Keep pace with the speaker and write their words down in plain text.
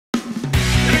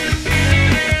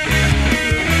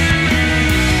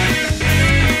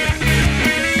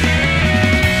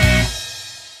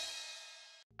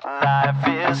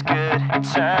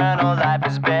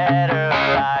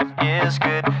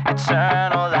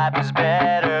life is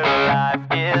better, life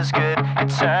is good.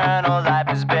 Eternal life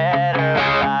is better,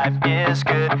 life is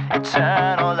good.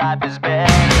 Eternal life is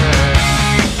better.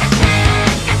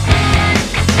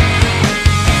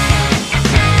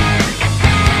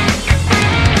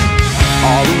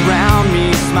 All around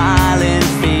me smiling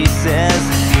faces,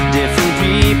 different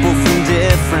people from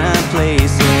different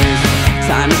places.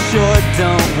 Time is short,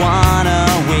 don't wanna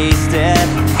waste it.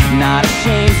 Not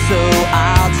ashamed, so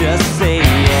I'll just say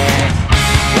it.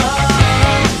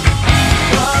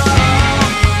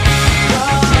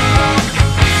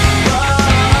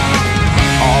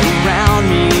 All around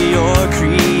me your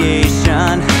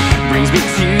creation brings me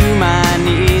to my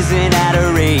knees in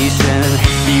adoration.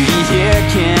 Beauty here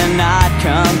cannot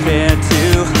compare to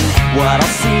what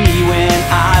I'll see when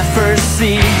I first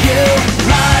see you.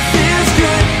 Life is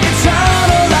good,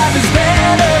 eternal life is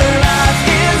better. Life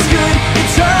is good,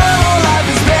 eternal life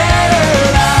is better.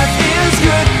 Life is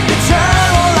good,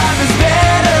 eternal life is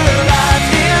better. Life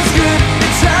is good,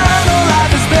 eternal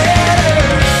life is better.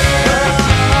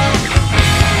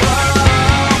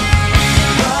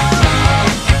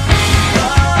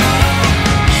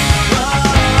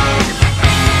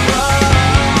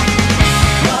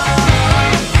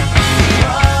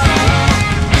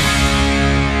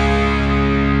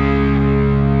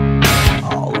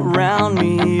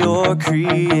 Your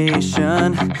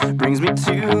creation brings me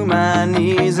to my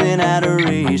knees in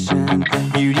adoration.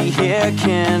 Beauty here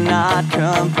cannot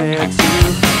compare to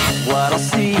what I'll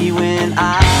see when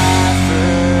I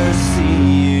first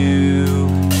see you.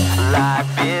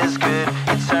 Life is good,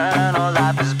 eternal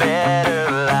life is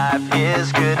better. Life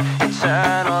is good,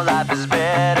 eternal life is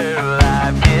better.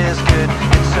 Life is good,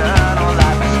 eternal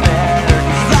life is better.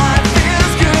 Life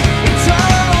is good,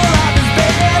 eternal life is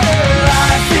better.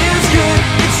 Life is good,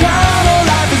 eternal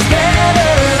life is better.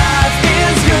 Life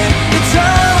is good,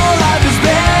 eternal life is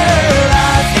better.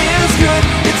 Life is good,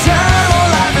 eternal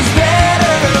life is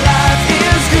better. Life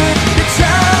is good,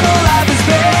 eternal life is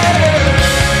better.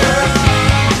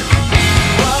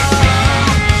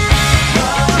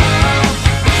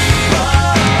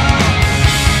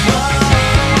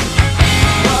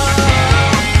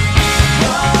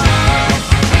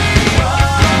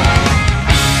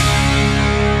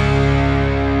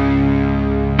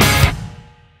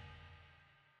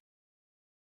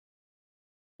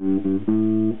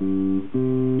 Mm-hmm.